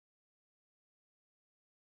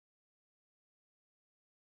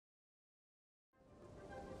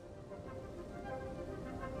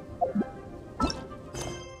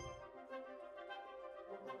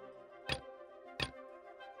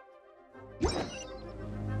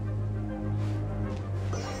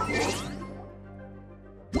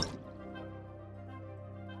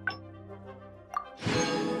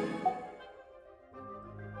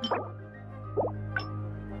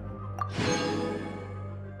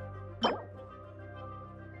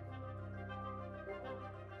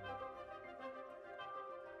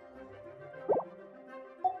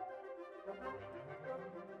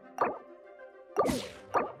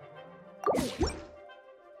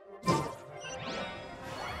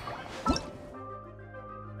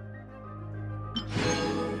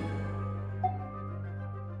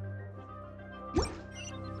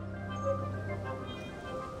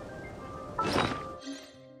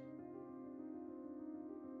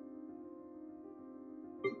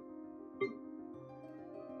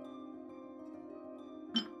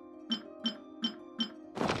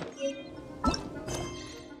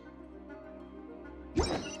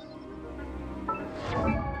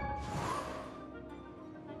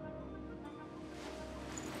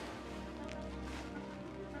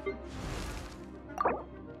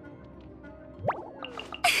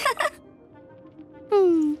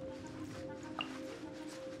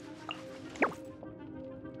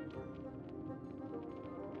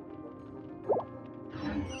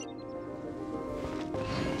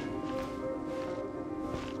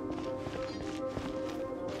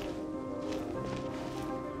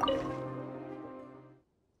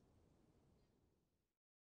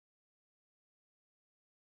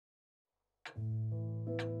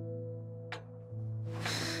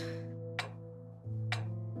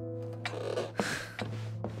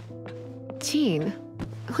Jean,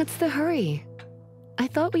 what's the hurry? I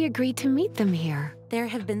thought we agreed to meet them here. There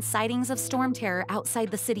have been sightings of storm terror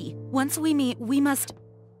outside the city. Once we meet, we must...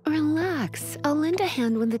 Relax. I'll lend a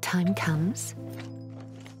hand when the time comes.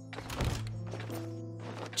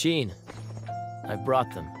 Jean, I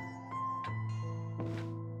brought them.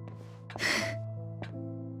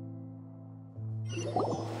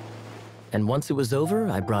 And once it was over,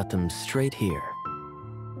 I brought them straight here.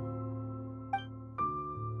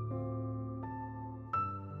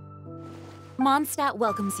 Mondstadt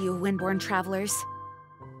welcomes you, Windborn travelers.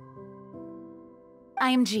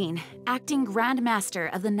 I am Jean, acting Grand Master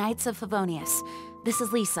of the Knights of Favonius. This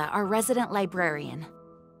is Lisa, our resident librarian.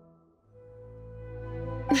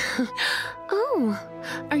 Oh,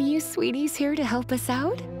 are you sweeties here to help us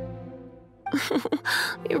out?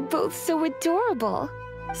 You're both so adorable.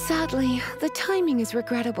 Sadly, the timing is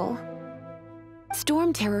regrettable.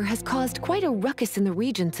 Storm terror has caused quite a ruckus in the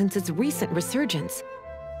region since its recent resurgence.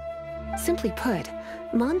 Simply put,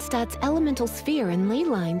 Mondstadt's elemental sphere and ley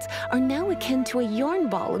lines are now akin to a yarn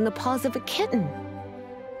ball in the paws of a kitten.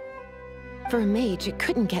 For a mage, it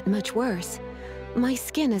couldn't get much worse. My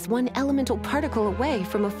skin is one elemental particle away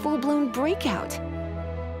from a full-blown breakout.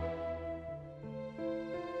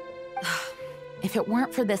 If it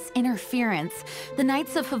weren't for this interference, the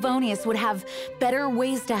Knights of Favonius would have better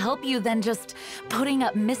ways to help you than just putting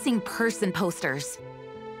up missing person posters.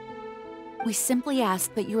 We simply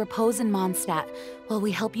ask that you repose in Mondstadt while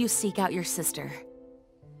we help you seek out your sister.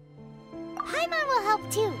 Paimon will help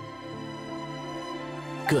too.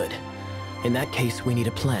 Good. In that case, we need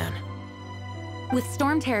a plan. With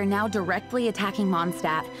storm terror now directly attacking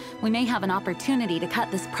Mondstadt, we may have an opportunity to cut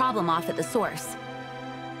this problem off at the source.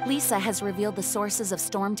 Lisa has revealed the sources of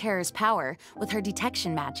storm terror's power with her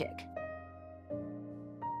detection magic.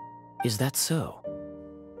 Is that so?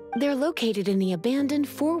 They're located in the abandoned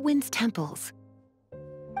Four Winds temples.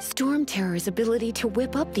 Storm terror's ability to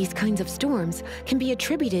whip up these kinds of storms can be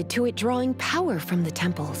attributed to it drawing power from the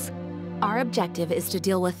temples. Our objective is to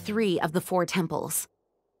deal with 3 of the 4 temples.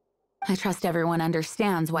 I trust everyone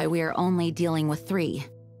understands why we are only dealing with 3.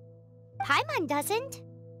 Paimon doesn't.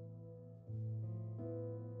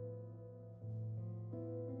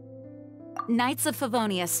 Knights of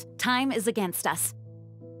Favonius, time is against us.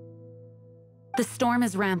 The storm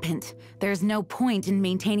is rampant. There's no point in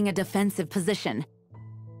maintaining a defensive position.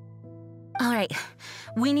 All right,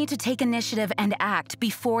 we need to take initiative and act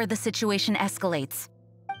before the situation escalates.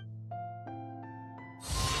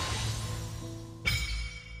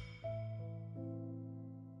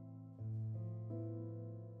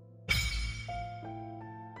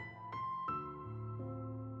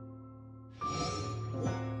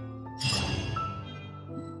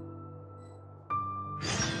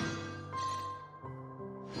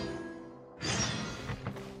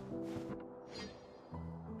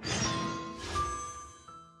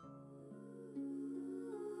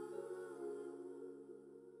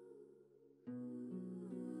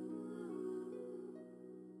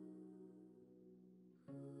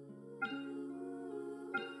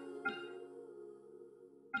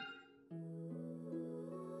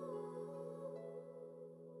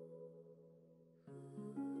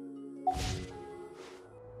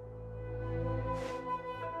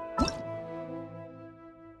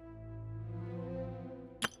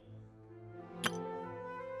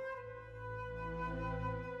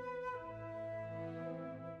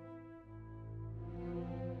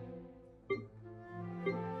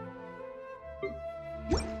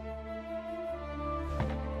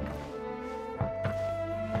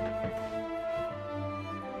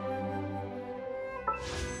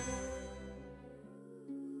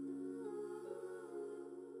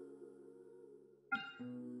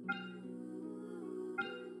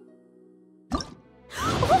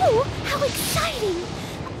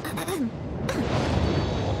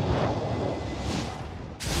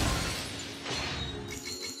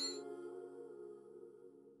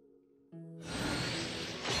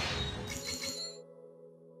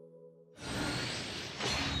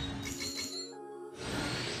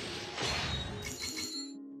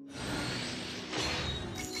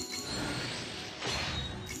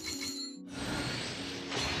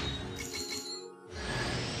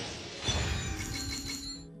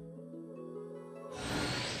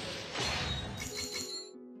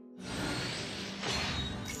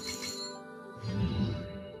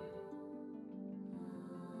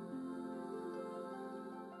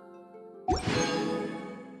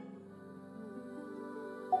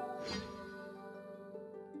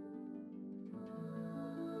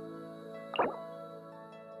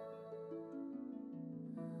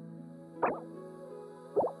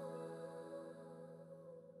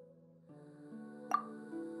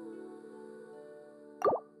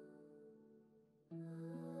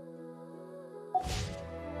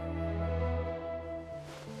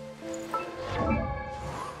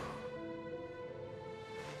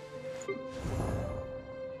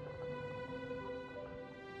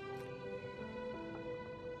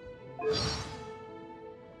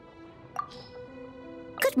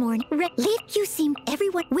 Good morning. Leave. You seem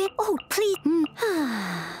everyone with. Oh, please.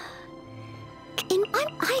 And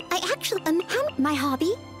I actually my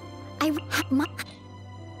hobby. My.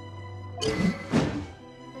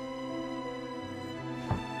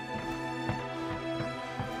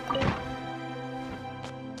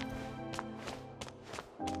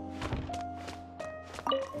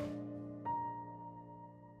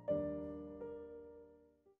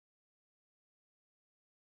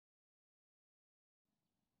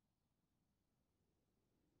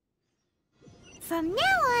 From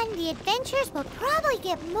now on, the adventures will probably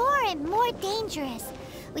get more and more dangerous.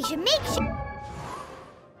 We should make sure...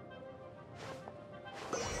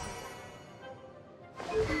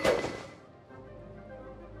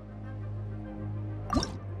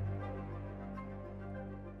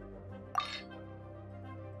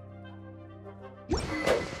 We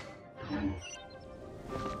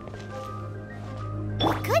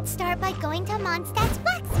could start by going to Mondstadt's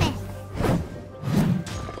blacksmith.